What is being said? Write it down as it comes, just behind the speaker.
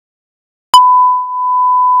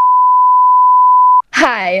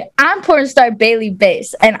Hi, I'm porn star Bailey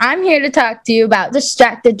Base, and I'm here to talk to you about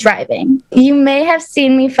distracted driving. You may have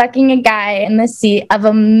seen me fucking a guy in the seat of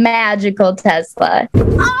a magical Tesla.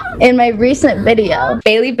 In my recent video,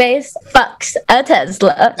 Bailey Base fucks a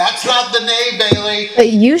Tesla. That's not the name, Bailey. But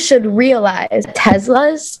you should realize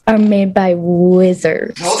Teslas are made by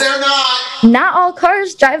wizards. No, they're not. Not all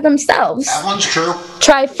cars drive themselves. That one's true.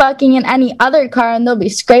 Try fucking in any other car and they'll be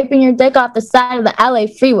scraping your dick off the side of the LA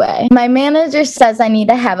freeway. My manager says I need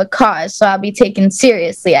to have a cause, so I'll be taken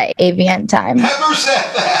seriously at AVN time. Never said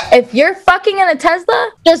that. If you're fucking in a Tesla,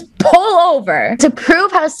 just pull over. To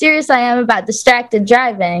prove how serious I am about distracted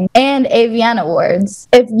driving and AVN Awards,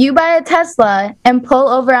 if you buy a Tesla and pull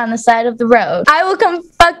over on the side of the road, I will come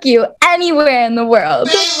fuck you anywhere in the world.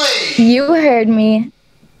 Bailey! You heard me.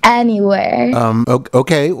 Anywhere.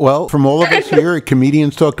 Okay, well, from all of us here at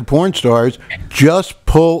Comedians Talk to Porn Stars, just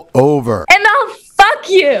pull over. And I'll fuck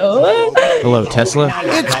you. Hello, Tesla.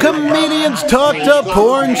 It's Comedians Talk to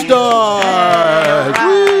Porn Stars.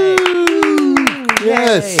 Woo!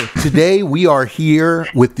 Yes. Today we are here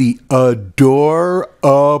with the adorable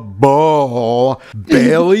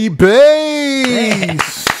Bailey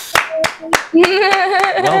Base.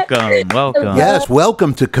 Welcome. Yes,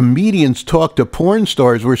 welcome to Comedians Talk to Porn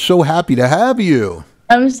Stars. We're so happy to have you.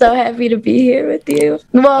 I'm so happy to be here with you.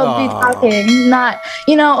 Well, be talking, not,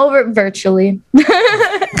 over virtually.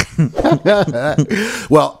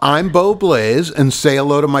 Well, I'm Beau Blaze, and say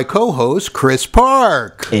hello to my co-host, Chris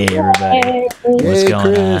Park. Hey, everybody. What's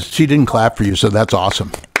going on? She didn't clap for you, so that's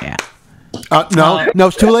awesome. Yeah. No,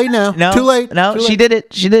 it's too late now. No, too late. No, Too late. she did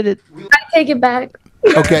it. I take it back.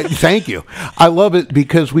 Okay, thank you. I love it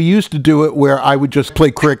because we used to do it where I would just play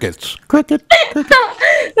crickets. Cricket.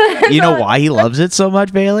 You know why he loves it so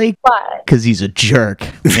much, Bailey? Why? Because he's a jerk.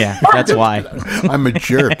 Yeah, that's why. I'm a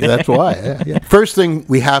jerk. That's why. Yeah. First thing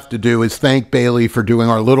we have to do is thank Bailey for doing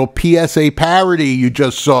our little PSA parody you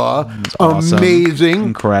just saw. Awesome. Amazing.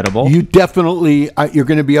 Incredible. You definitely, you're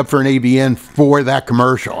going to be up for an AVN for that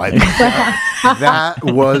commercial. I think that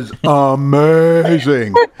was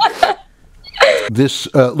amazing. This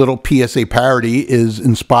little PSA parody is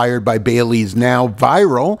inspired by Bailey's now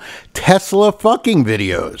viral Tesla fucking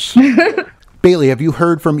videos. Bailey, have you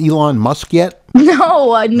heard from Elon Musk yet?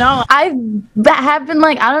 No. I have been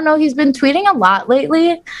I don't know, he's been tweeting a lot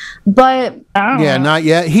lately, but I don't know. Yeah, not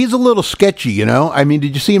yet. He's a little sketchy, I mean,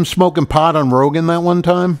 did you see him smoking pot on Rogan that one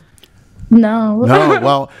time? No. No,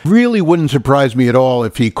 well, really wouldn't surprise me at all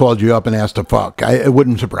if he called you up and asked to fuck. It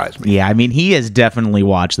wouldn't surprise me. Yeah, I mean, he has definitely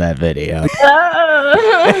watched that video.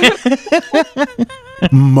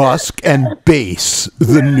 Musk and Base,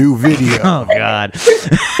 the new video. Oh, God.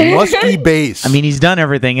 Musky Base. I mean, he's done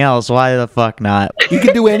everything else. Why the fuck not? He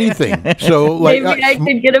could do anything. So, Maybe I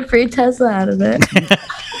could get a free Tesla out of it.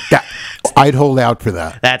 yeah, I'd hold out for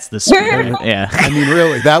that. That's the spirit. Yeah. I mean,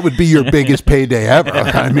 really, that would be your biggest payday ever.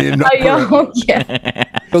 I mean, Yeah.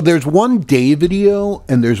 so there's one day video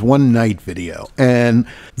and there's one night video. And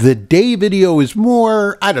the day video is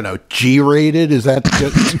more, I don't know, G-rated? Is that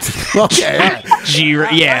just... Okay.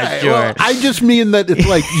 Yeah, sure. Well, I just mean that it's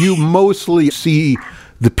like you mostly see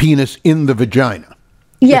the penis in the vagina.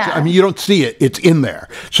 Yeah. I mean, you don't see it. It's in there.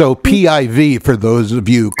 So PIV, for those of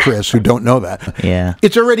you, Chris, who don't know that. Yeah.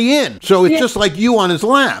 It's already in. So it's just like you on his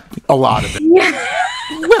lap, a lot of it. Yeah.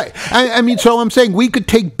 Right. I mean, so I'm saying we could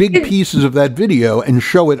take big pieces of that video and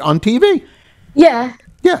show it on TV. Yeah.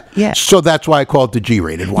 Yeah. Yeah. So that's why I call it the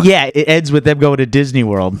G-rated one. Yeah, it ends with them going to Disney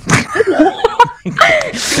World.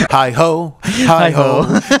 Hi ho, hi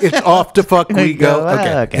ho. It's off to fuck we go.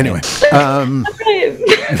 Okay. Anyway,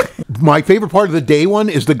 my favorite part of the day one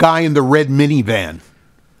is the guy in the red minivan.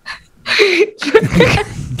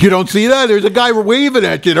 You don't see that? There's a guy waving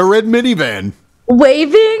at you in a red minivan.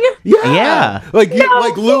 Waving? Yeah. Like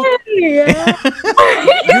Luke. Yeah.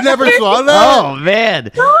 You never saw that? Oh,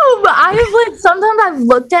 man. No, but sometimes I've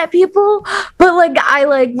looked at people, but I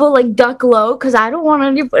will duck low because I don't want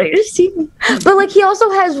anybody to see me. But he also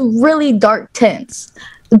has really dark tints.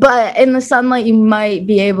 But in the sunlight, you might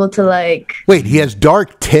be able to Wait, he has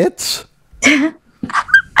dark tits?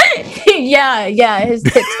 yeah, his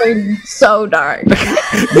tits are so dark.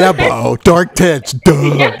 Yeah, Beau, dark tits.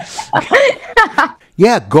 Duh.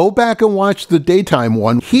 Yeah, go back and watch the daytime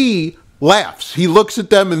one. He laughs. He looks at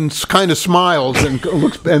them and kind of smiles and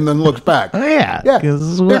then looks back. Oh, yeah. Yeah,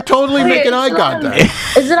 they're totally making eye contact.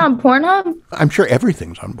 Is it on Pornhub? I'm sure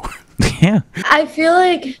everything's on board. Yeah. I feel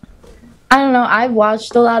I don't know, I've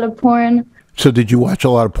watched a lot of porn. So did you watch a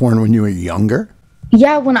lot of porn when you were younger?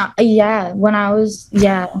 Yeah, when I was.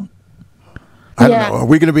 I don't know. Are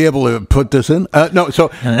we going to be able to put this in? No. So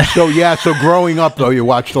growing up though, you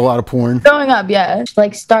watched a lot of porn. Growing up, yeah,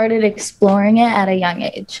 like started exploring it at a young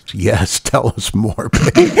age. Yes, tell us more.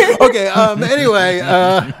 Okay. Anyway.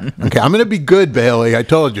 Okay, I'm going to be good, Bailey. I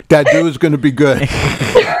told you, that dude is going to be good.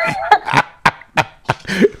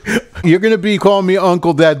 You're going to be calling me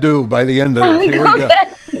Uncle Dadu by the end of this. Here we go.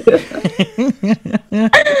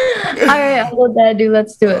 All right, Uncle Dadu,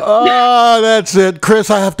 let's do it. Oh, that's it. Chris,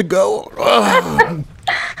 I have to go. Oh.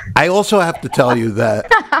 I also have to tell you that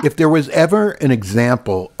if there was ever an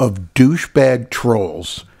example of douchebag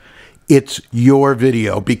trolls, it's your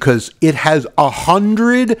video because it has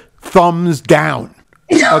 100 thumbs down.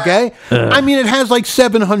 Okay? I mean, it has like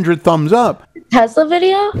 700 thumbs up. Tesla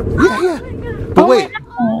video? Yeah. But wait,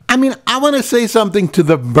 I mean, I want to say something to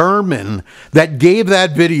the vermin that gave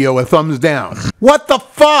that video a thumbs down. What the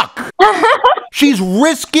fuck? She's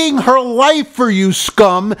risking her life for you,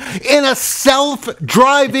 scum, in a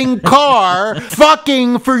self-driving car,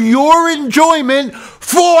 fucking for your enjoyment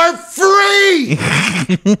for free!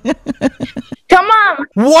 Come on.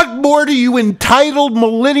 What more do you entitled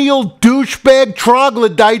millennial douchebag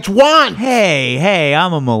troglodytes want? Hey,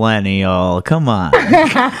 I'm a millennial. Come on.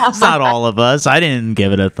 It's not all of us. I didn't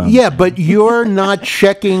give it a thumbs. Yeah, but you're not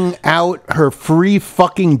checking out her free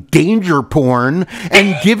fucking danger porn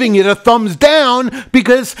and giving it a thumbs down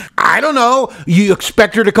because, I don't know, you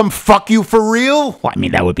expect her to come fuck you for real? Well, I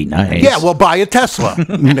mean, that would be nice. Yeah, well, buy a Tesla,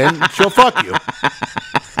 and then she'll fuck you.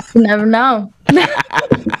 You never know.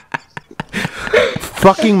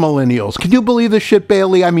 Fucking millennials. Can you believe this shit,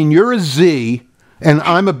 Bailey? I mean, you're a Z, and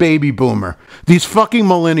I'm a baby boomer. These fucking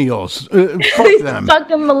millennials. Fuck them.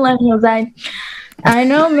 Fucking millennials. I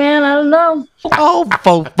know, man. I don't know. Oh,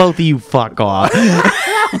 both of you fuck off.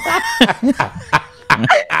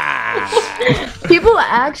 People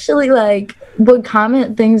actually like would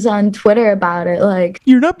comment things on Twitter about it, like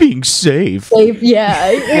you're not being safe.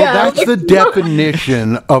 Yeah. Well, that's the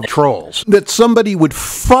definition of trolls. That somebody would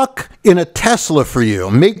fuck in a Tesla for you,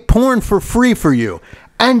 make porn for free for you,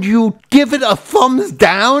 and you give it a thumbs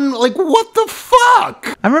down? Like, what the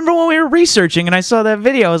fuck? I remember when we were researching and I saw that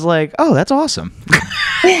video, I was like, oh, that's awesome.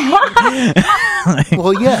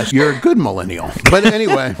 Well, yes, you're a good millennial. But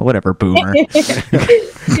anyway. Whatever, boomer.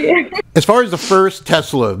 As far as the first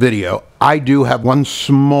Tesla video, I do have one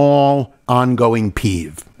small ongoing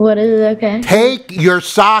peeve. What is it? Okay. Take your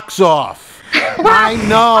socks off. I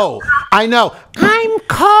know. I'm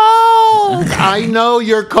cold. I know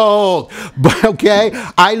you're cold. But okay,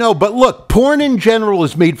 I know. But look, porn in general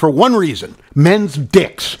is made for one reason: men's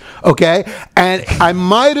dicks. Okay, and I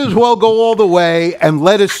might as well go all the way and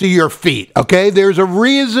let us see your feet. Okay, there's a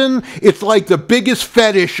reason. It's like the biggest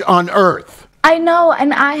fetish on earth. I know,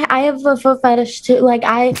 and I have a foot fetish too. Like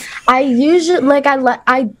I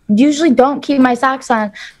usually don't keep my socks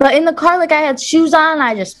on, but in the car, like I had shoes on,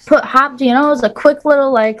 I just hopped. You know, it was a quick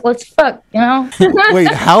little like, let's fuck. You know.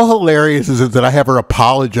 Wait, how hilarious is it that I have her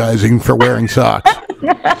apologizing for wearing socks?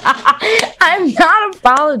 I'm not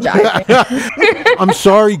apologizing. I'm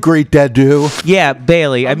sorry, great Dadu. Yeah,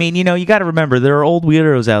 Bailey. I mean, you know, you got to remember there are old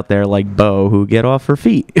weirdos out there like Bo who get off her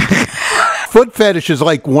feet. Foot fetish is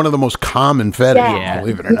like one of the most common fetishes,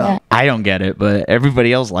 believe it or not. I don't get it, but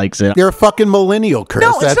everybody else likes it. You're a fucking millennial, Chris.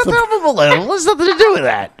 No, it's not millennial. It's nothing to do with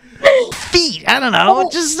that. Feet, I don't know.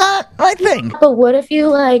 It's just not my thing. But what if you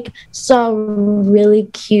like saw a really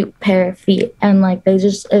cute pair of feet and like it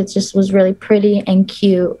just was really pretty and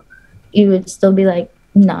cute? You would still be like,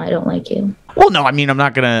 no, I don't like you. Well, no, I mean, I'm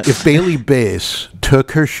not gonna. If Bailey Base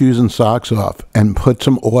took her shoes and socks off and put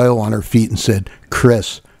some oil on her feet and said,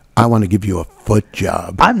 Chris, I want to give you a foot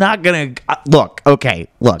job. I'm not going to... Look.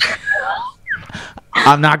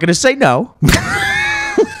 I'm not going to say no.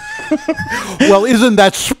 Well, isn't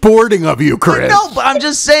that sporting of you, Chris? No, but I'm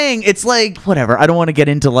just saying, it's like, whatever. I don't want to get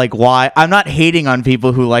into, like, why. I'm not hating on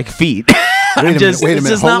people who like feet. Wait a minute.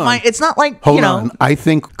 Hold on. It's not like, Hold on. I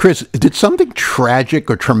think, Chris, did something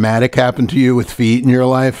tragic or traumatic happen to you with feet in your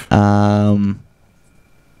life?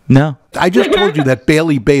 No. I just told you that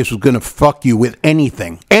Bailey Base was going to fuck you with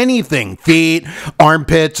anything. Anything. Feet,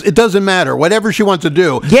 armpits. It doesn't matter. Whatever she wants to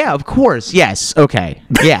do. Yeah, of course. Yes. Okay.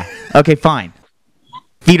 Yeah. Okay, fine.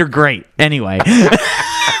 Feet are great. Anyway.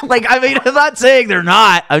 Like, I mean, I'm not saying they're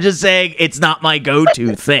not. I'm just saying it's not my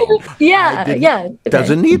go-to thing. Yeah. Okay.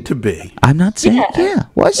 Doesn't need to be. I'm not saying, yeah.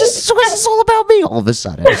 What's this all about me all of a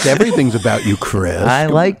sudden? Everything's about you, Chris. I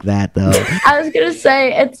like that, though. I was going to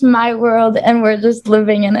say it's my world and we're just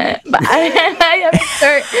living in it. But I have a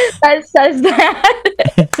shirt that says that.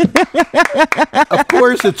 Of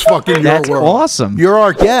course it's fucking your That's world. Awesome. You're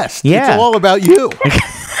our guest. Yeah. It's all about you.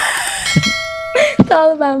 It's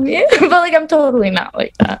all about me. But like, I'm totally not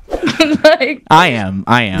like that. Like, I am.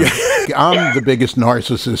 I'm the biggest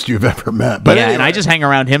narcissist you've ever met. But yeah, anyway. and I just hang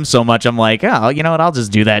around him so much. I'm like, oh, you know what? I'll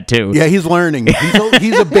just do that too. Yeah, he's learning.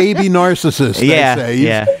 He's a baby narcissist. They Yeah, say.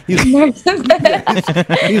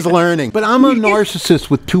 He's learning. But I'm a narcissist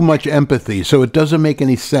with too much empathy, so it doesn't make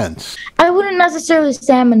any sense. I wouldn't necessarily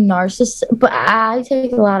say I'm a narcissist, but I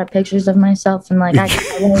take a lot of pictures of myself and like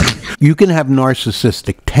You can have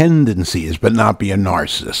narcissistic tendencies, but not be a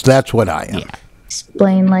narcissist. That's what I am. Yeah.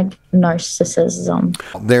 explain like narcissism.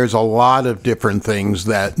 There's a lot of different things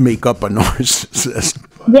that make up a narcissist.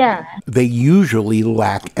 Yeah. They usually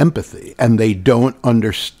lack empathy, and they don't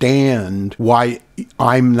understand why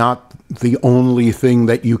I'm not the only thing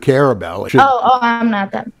that you care about. Oh, I'm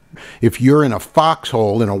not that. If you're in a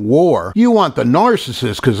foxhole in a war, you want the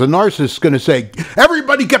narcissist, because the narcissist is going to say,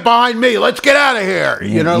 everybody get behind me, let's get out of here.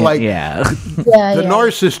 You know, like the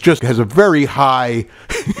narcissist just has a very high,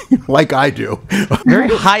 like I do, very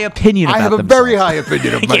high opinion about I have a themselves. very high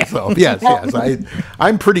opinion of myself. Yes.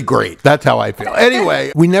 I'm pretty great. That's how I feel.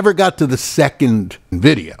 Anyway, we never got to the second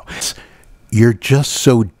video. You're just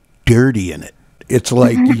so dirty in it. It's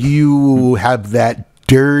like you have that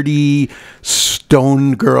dirty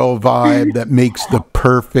stone girl vibe that makes the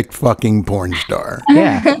perfect fucking porn star.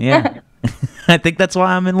 Yeah. I think that's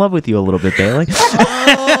why I'm in love with you a little bit, Bailey.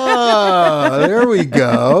 Oh, there we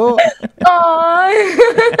go.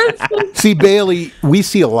 See, Bailey, we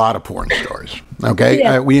see a lot of porn stars, okay?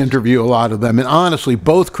 Yeah. We interview a lot of them. And honestly,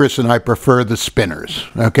 both Chris and I prefer the spinners,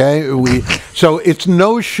 okay? So it's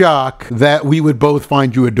no shock that we would both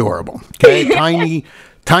find you adorable, okay?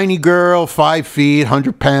 Tiny girl, 5 feet,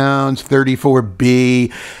 100 pounds,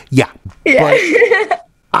 34B. Yeah. But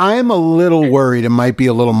I'm a little worried it might be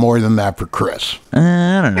a little more than that for Chris.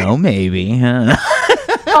 I don't know, maybe.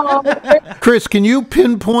 Chris, can you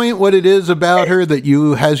pinpoint what it is about her that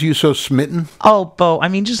has you so smitten? Oh, Bo, I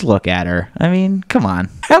mean, just look at her. I mean, come on.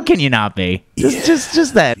 How can you not be?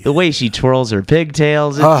 Just that. The way she twirls her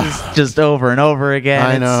pigtails, it's just over and over again.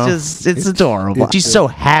 I know. It's adorable. She's so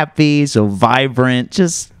happy, so vibrant.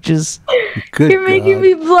 Just Good You're making God.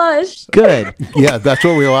 me blush. good. Yeah, that's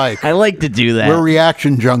what we like. I like to do that. We're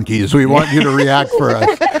reaction junkies. We want you to react for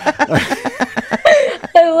us.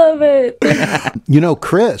 I love it. You know,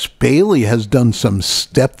 Chris, Bailey has done some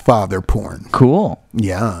stepfather porn. Cool.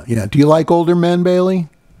 Yeah. Do you like older men, Bailey?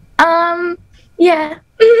 Yeah.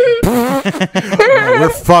 We're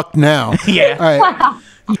fucked now. Yeah. All right.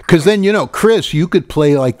 Because then, you know, Chris, you could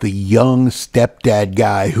play like the young stepdad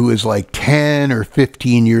guy who is like 10 or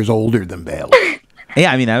 15 years older than Bailey.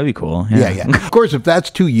 Yeah, I mean, that would be cool. Yeah. Of course, if that's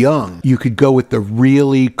too young, you could go with the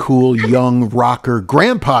really cool young rocker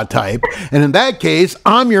grandpa type. And in that case,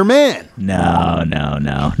 I'm your man. No.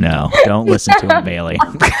 Don't listen to him, Bailey.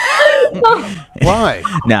 Why?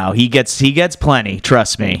 No, he gets plenty.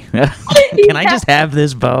 Trust me. Can I just have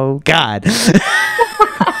this, Bo? God.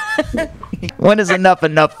 When is enough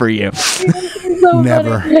for you?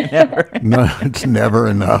 Never. No, it's never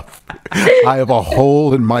enough. I have a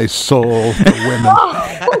hole in my soul for women.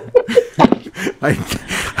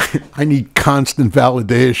 I need constant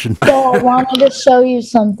validation. So I wanted to show you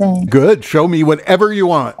something. Good. Show me whatever you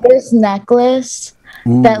want. This necklace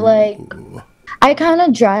that like I kind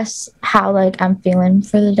of dress how like I'm feeling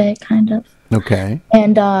for the day, kind of. Okay.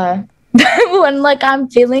 And when like I'm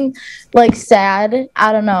feeling like sad,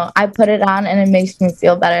 I don't know, I put it on and it makes me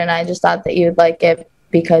feel better, and I just thought that you'd like it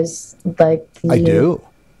because like I do.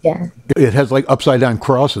 Yeah. It has like upside down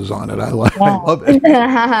crosses on it. I love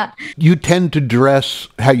it. You tend to dress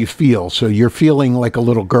how you feel, so you're feeling like a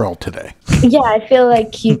little girl today. Yeah, I feel like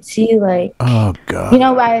cutesy, like Oh God. you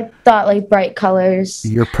know, I thought like bright colors.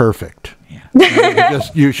 You're perfect.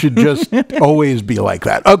 You should just always be like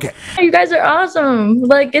that. Okay. You guys are awesome.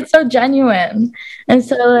 Like it's so genuine, and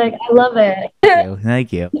so like I love it.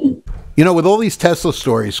 Thank you. You know, with all these Tesla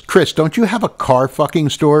stories, Chris, don't you have a car fucking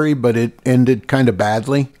story, but it ended kind of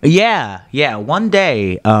badly? Yeah. One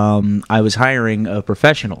day, I was hiring a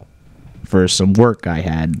professional for some work I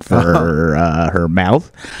had for her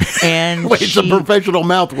mouth, and Wait, some professional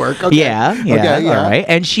mouth work. Okay. Yeah, Okay, all right.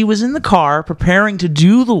 And she was in the car preparing to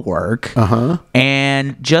do the work,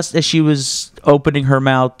 and just as she was opening her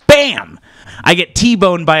mouth, bam! I get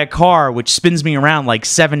T-boned by a car, which spins me around like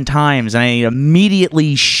 7 times, and I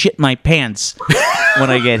immediately shit my pants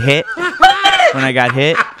when I get hit. When I got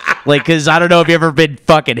hit. Like, because I don't know if you ever been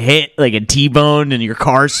fucking hit, like a T-boned, and your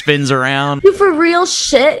car spins around. You for real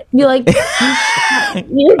shit? You like?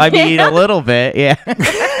 I mean, a little bit, yeah.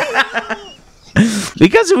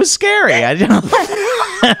 Because it was scary.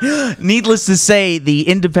 Needless to say, the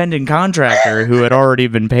independent contractor who had already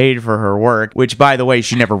been paid for her work, which by the way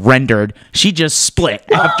she never rendered, she just split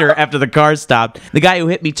after the car stopped. The guy who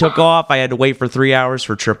hit me took off. I had to wait for 3 hours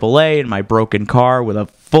for AAA in my broken car with a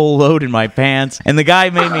full load in my pants. And the guy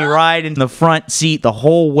made me ride in the front seat the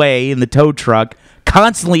whole way in the tow truck,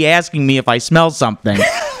 constantly asking me if I smell something.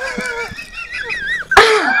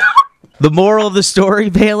 The moral of the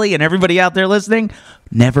story, Bailey, and everybody out there listening,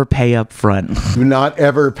 never pay up front. Do not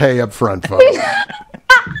ever pay up front, folks.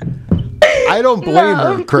 I don't blame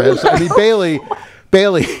her, Chris. I mean,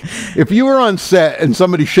 Bailey, if you were on set and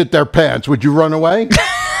somebody shit their pants, would you run away?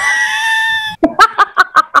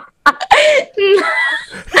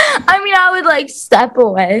 I mean, I would like step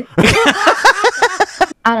away.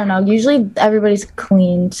 I don't know. Usually everybody's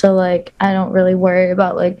clean, so like I don't really worry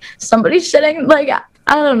about like somebody shitting. Like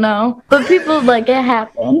I don't know, but people like it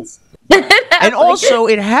happens. And also,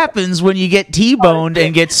 it happens when you get T-boned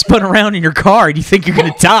and get spun around in your car and you think you're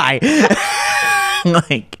gonna die.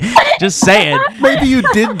 Like, just saying. Maybe you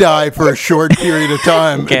did die for a short period of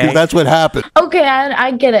time because that's what happened. Okay,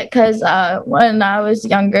 I get it, because when I was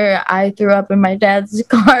younger, I threw up in my dad's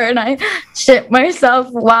car and I shit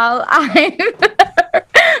myself while I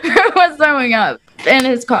was throwing up in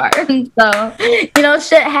his car. So,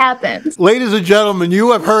 shit happens. Ladies and gentlemen,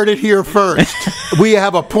 you have heard it here first. We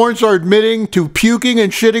have a porn star admitting to puking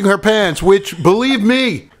and shitting her pants, which, believe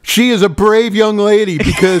me, she is a brave young lady,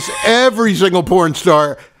 because every single porn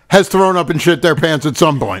star has thrown up and shit their pants at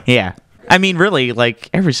some point. Yeah. I mean, really, like,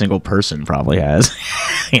 every single person probably has.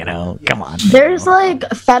 Come on. There's, like,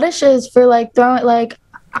 fetishes for, like, throwing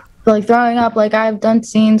up. Like, I've done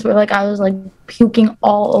scenes where, like, I was, like, puking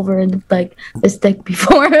all over, like, the stick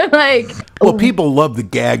before. Like, well, people love the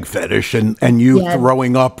gag fetish and you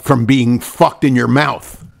throwing up from being fucked in your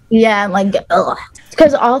mouth. Yeah, like, ugh.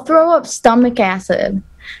 Because I'll throw up stomach acid.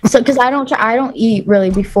 So, because I don't eat really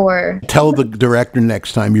before. Tell the director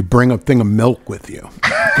next time you bring a thing of milk with you,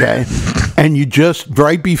 okay? And you just,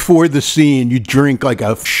 right before the scene, you drink like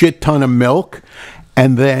a shit ton of milk,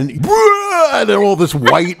 and then all this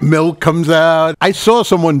white milk comes out. I saw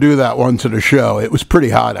someone do that once at a show. It was pretty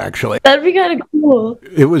hot, actually. That'd be kind of cool.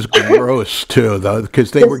 It was gross, too, though,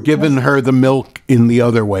 because they were giving her the milk in the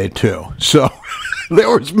other way, too. So there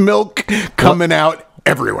was milk coming out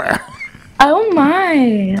everywhere. Oh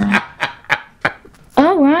my.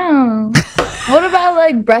 Oh wow. What about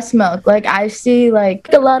like breast milk? Like I see like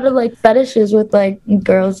a lot of like fetishes with like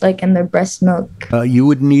girls like in their breast milk. You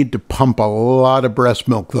would need to pump a lot of breast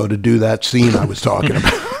milk though to do that scene I was talking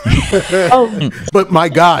about. But my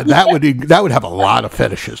God, that would have a lot of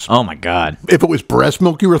fetishes. Oh my God. If it was breast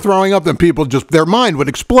milk you were throwing up, then people their mind would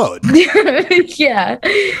explode. Yeah.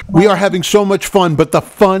 We are having so much fun, but the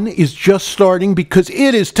fun is just starting because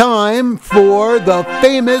it is time for the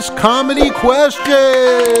famous comedy question.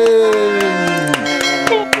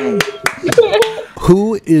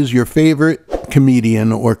 Who is your favorite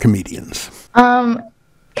comedian or comedians?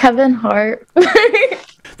 Kevin Hart.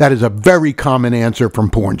 That is a very common answer from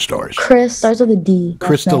porn stars. Chris starts with a D.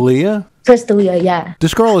 Chris Delia? Chris Delia, yeah.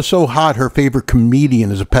 This girl is so hot, her favorite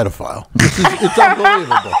comedian is a pedophile. It's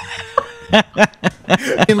unbelievable.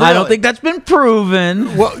 I don't think that's been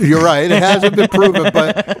proven. Well, you're right. It hasn't been proven,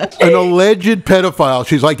 but an alleged pedophile.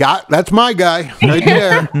 She's like, that's my guy right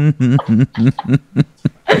there.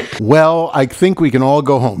 Well, I think we can all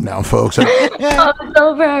go home now, folks. Oh, it's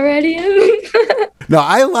over already? No,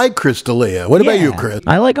 I like Chris D'Elia. What about you, Chris?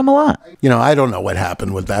 I like him a lot. I don't know what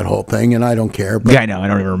happened with that whole thing, and I don't care. But yeah, I know. I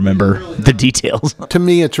don't even remember the details. To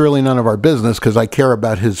me, it's really none of our business because I care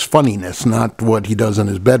about his funniness, not what he does in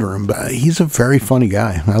his bedroom. But he's a very funny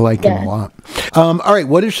guy. I like him a lot. All right,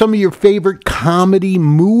 what are some of your favorite comedy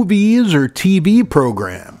movies or TV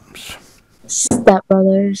programs?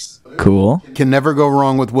 Stepbrothers. Cool. Can never go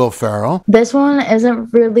wrong with Will Ferrell. This one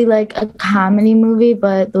isn't really like a comedy movie,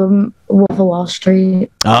 but the Wolf of Wall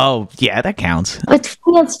Street. Oh, yeah, that counts. It's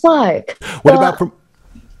funny as fuck. What about from...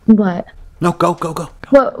 What? No, go.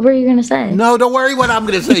 What were you going to say? No, don't worry what I'm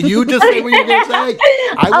going to say. You just say what you're going to say.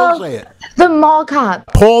 I will say it. The Mall Cop.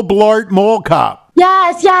 Paul Blart Mall Cop.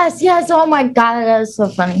 Yes. Oh my God, that is so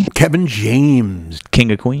funny. Kevin James.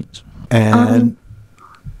 King of Queens. And...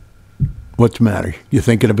 What's the matter? You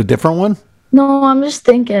thinking of a different one? No, I'm just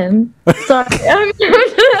thinking. Sorry.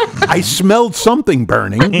 I smelled something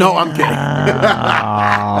burning. No, I'm kidding.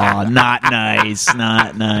 Oh, not nice.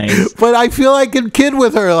 Not nice. But I feel like a kid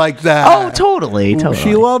with her like that. Oh, totally.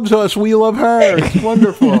 She loves us. We love her. It's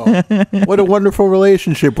wonderful. What a wonderful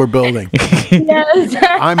relationship we're building. Yes.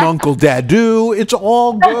 I'm Uncle Dadu. It's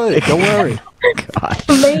all good. Don't worry.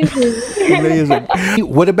 Amazing. Amazing.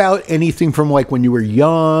 What about anything from like when you were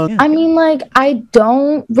young? I mean, like, I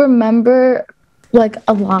don't remember like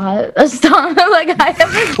a lot of stuff. Like, I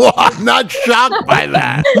haven't. Well, I'm not shocked by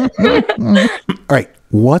that. All right.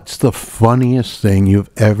 What's the funniest thing you've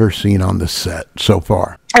ever seen on the set so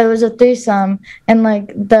far? It was a threesome, and like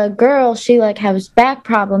the girl, she like has back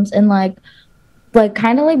problems, and like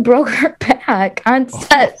kind of like broke her back on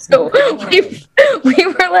set. So we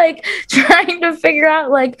were like trying to figure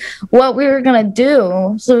out like what we were gonna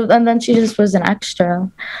do. So and then she just was an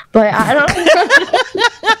extra, but I don't.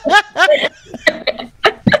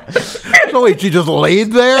 So wait, she just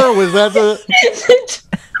laid there? Was that the?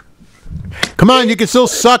 Come on, you can still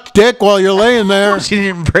suck dick while you're laying there. She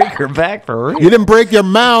didn't break her back for real. You didn't break your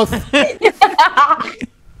mouth.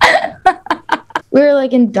 We were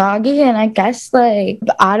like in doggy, and I guess like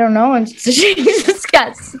I don't know, and so she just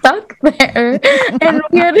got stuck there, and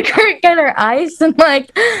we had to get her ice and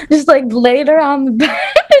like just like laid her on the bed,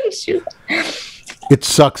 and she. It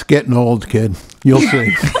sucks getting old, kid. You'll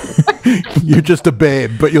see. You're just a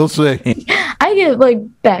babe, but you'll see. I get like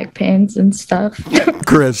back pains and stuff.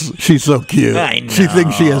 Chris, she's so cute. I know. She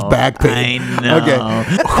thinks she has back pain. I know. Okay.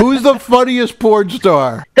 Who's the funniest porn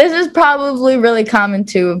star? This is probably really common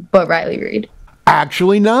too, but Riley Reid.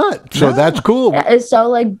 Actually not. So that's cool. It's so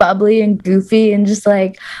like bubbly and goofy and just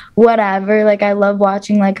like whatever. Like I love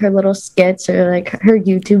watching like her little skits or like her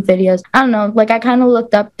YouTube videos. I don't know. Like I kind of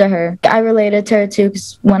looked up to her. I related to her too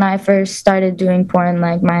because when I first started doing porn,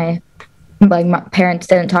 like my parents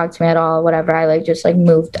didn't talk to me at all. Whatever. I like just like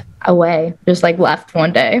moved away. Just like left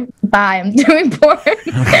one day. Bye. I'm doing porn.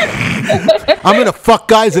 I'm gonna fuck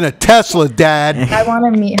guys in a Tesla, Dad. I want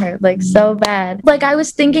to meet her like so bad. Like I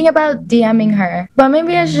was thinking about DMing her, but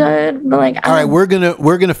maybe I should. But like, All right, we're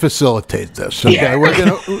gonna facilitate this. Okay, we're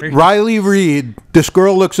gonna. Riley Reid, this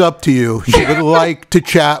girl looks up to you. She would like to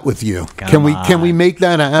chat with you. Can we make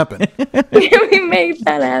that happen? Can we make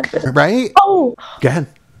that happen? Right? Oh, Go ahead.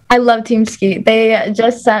 I love Team Skeet. They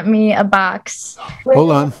just sent me a box.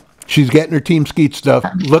 Hold on. She's getting her Team Skeet stuff.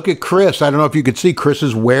 Look at Chris. I don't know if you could see. Chris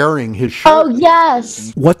is wearing his shirt. Oh,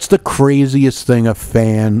 yes. What's the craziest thing a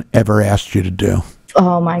fan ever asked you to do?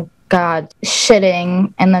 Oh, my God.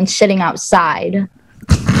 Shitting and then shitting outside.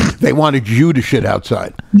 They wanted you to shit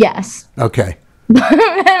outside. Yes. Okay. And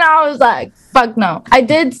I was like, fuck no. I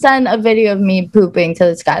did send a video of me pooping to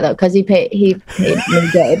this guy, though, because he paid me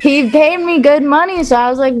good. He paid me good money, so I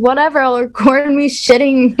was like, whatever, I'll record me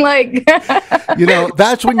shitting, like... You know,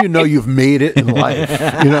 that's when you know you've made it in life,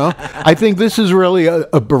 you know? I think this is really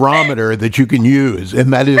a barometer that you can use,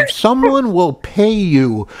 and that if someone will pay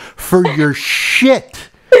you for your shit,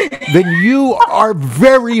 then you are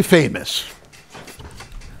very famous.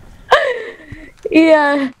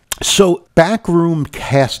 Yeah. So, Backroom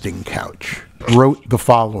Casting Couch wrote the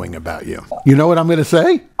following about you. You know what I'm going to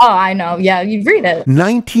say? Oh, I know. Yeah, you read it.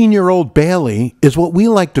 19-year-old Bailey is what we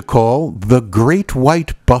like to call the Great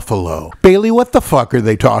White Buffalo. Bailey, what the fuck are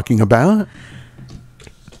they talking about?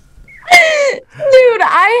 Dude,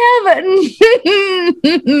 I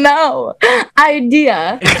have no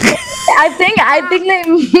idea. I think they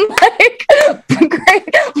like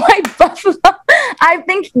Great White Buffalo. I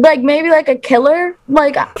think like maybe like a killer.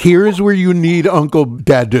 Like Here's where you need Uncle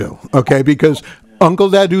Dadu, okay? Because Uncle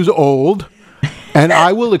Dadu's old, and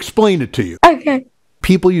I will explain it to you. okay.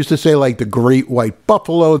 People used to say like the Great White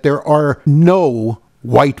Buffalo. There are no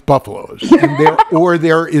white buffaloes, and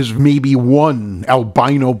there is maybe one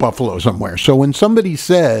albino buffalo somewhere. So when somebody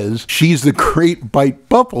says she's the Great White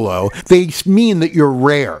Buffalo, they mean that you're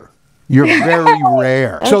rare. You're very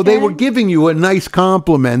rare. Okay. So they were giving you a nice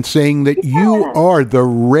compliment saying that you are the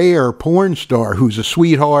rare porn star who's a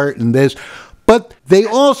sweetheart and this. But they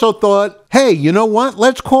also thought, hey, you know what?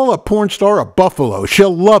 Let's call a porn star a buffalo.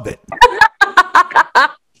 She'll love it.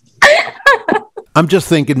 I'm just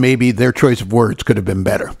thinking maybe their choice of words could have been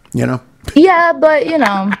better, you know? Yeah, but you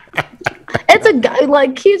know, it's a guy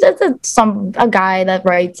like a guy that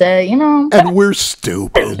writes it, you know. And we're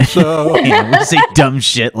stupid, so we say dumb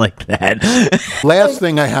shit like that. Last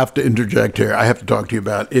thing I have to interject here, I have to talk to you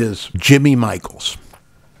about is Jimmy Michaels.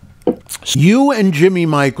 You and Jimmy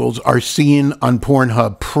Michaels are seen on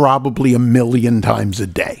Pornhub probably 1 million times a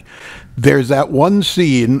day. There's that one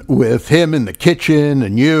scene with him in the kitchen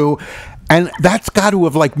and you. And that's got to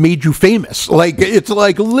have like made you famous. Like it's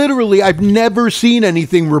like literally, I've never seen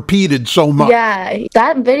anything repeated so much. Yeah,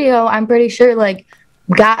 that video, I'm pretty sure like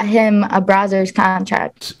got him a Brazzers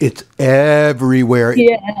contract. It's everywhere.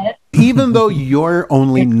 Yeah. Even though you're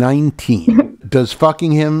only 19, does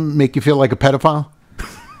fucking him make you feel like a pedophile?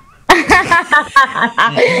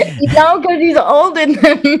 No, because he's older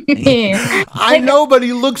than me. I know, but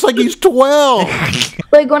he looks like he's 12.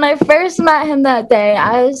 Like, when I first met him that day,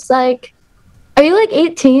 I was like, are you like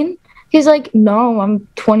 18? He's like, no, I'm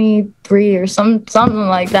 23 or something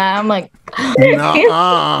like that. I'm like,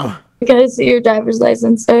 Nuh-uh. can I see your driver's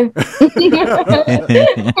license, sir?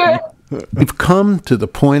 We've come to the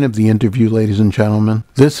point of the interview, ladies and gentlemen.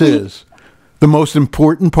 This is the most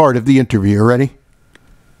important part of the interview. You ready?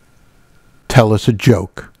 Tell us a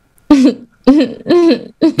joke.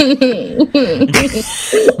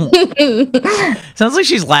 Sounds like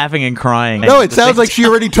she's laughing and crying. No, it sounds like she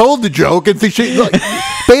already told the joke. And she, like,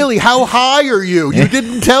 Bailey, how high are you? You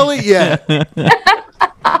didn't tell it yet.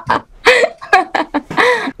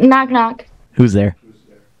 Knock, knock. Who's there?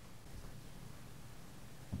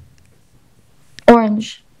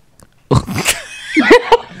 Orange.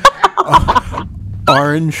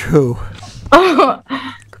 Orange who?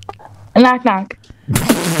 Knock, knock.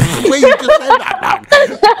 Wait, you just said knock, knock.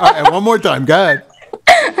 All right, one more time. Go ahead.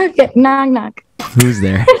 Okay, knock, knock. Who's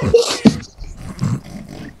there?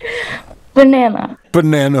 Banana.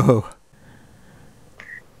 Banana who?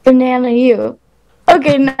 Banana you.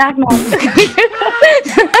 Okay, knock, knock.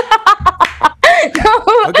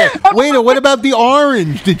 Okay, wait, what about the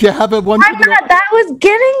orange? Did you have it one? I'm not, that was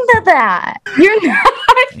getting to that.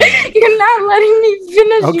 You're not letting me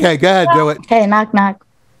finish. Okay, go ahead, do it. Okay, knock, knock.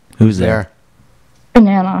 Who's there?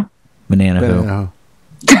 Banana. Banana who?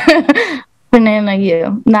 Banana Banana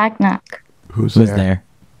you. Knock, knock. who? Who's Who's there? there?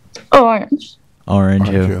 Orange. Orange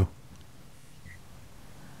Orange who? who?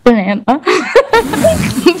 Banana.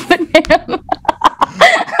 Banana.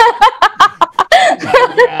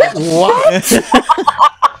 What?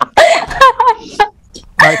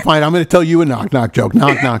 All right, fine. I'm going to tell you a knock knock joke.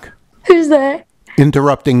 Knock knock. Who's there?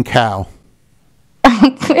 Interrupting cow.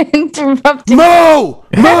 Interrupting. Moo!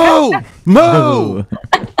 Moo! Moo!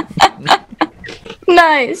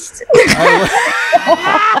 Nice.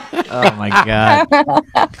 Oh my god.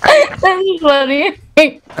 That's funny.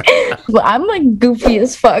 Well, I'm like goofy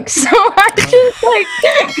as fuck, so I just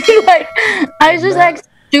I just act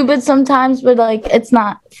stupid sometimes, but like it's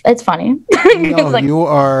funny. No, Like, you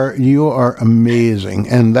are amazing,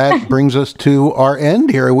 and that brings us to our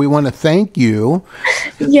end here. We want to thank you.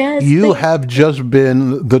 yes. You have just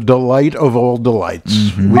been the delight of all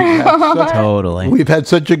delights. Totally. We've had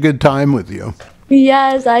such a good time with you.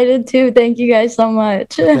 Yes, I did too. Thank you guys so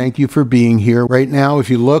much. Thank you for being here. Right now, if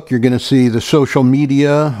you look, you're going to see the social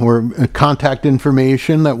media or contact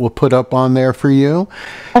information that we'll put up on there for you,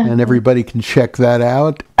 and everybody can check that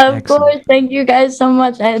out. Of course. Thank you guys so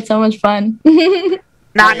much. I had so much fun.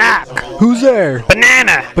 Knock knock. Who's there?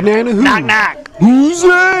 Banana. Banana who? Knock knock. Who's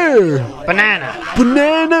there? Banana.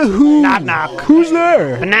 Banana who? Knock knock. Who's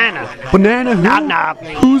there? Banana. Banana who? Knock knock.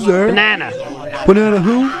 Who's there? Banana. Banana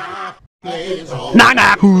who? Knock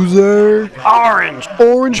knock. Who's there? Orange.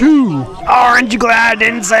 Orange who? Orange, you glad I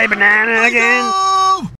didn't say banana again?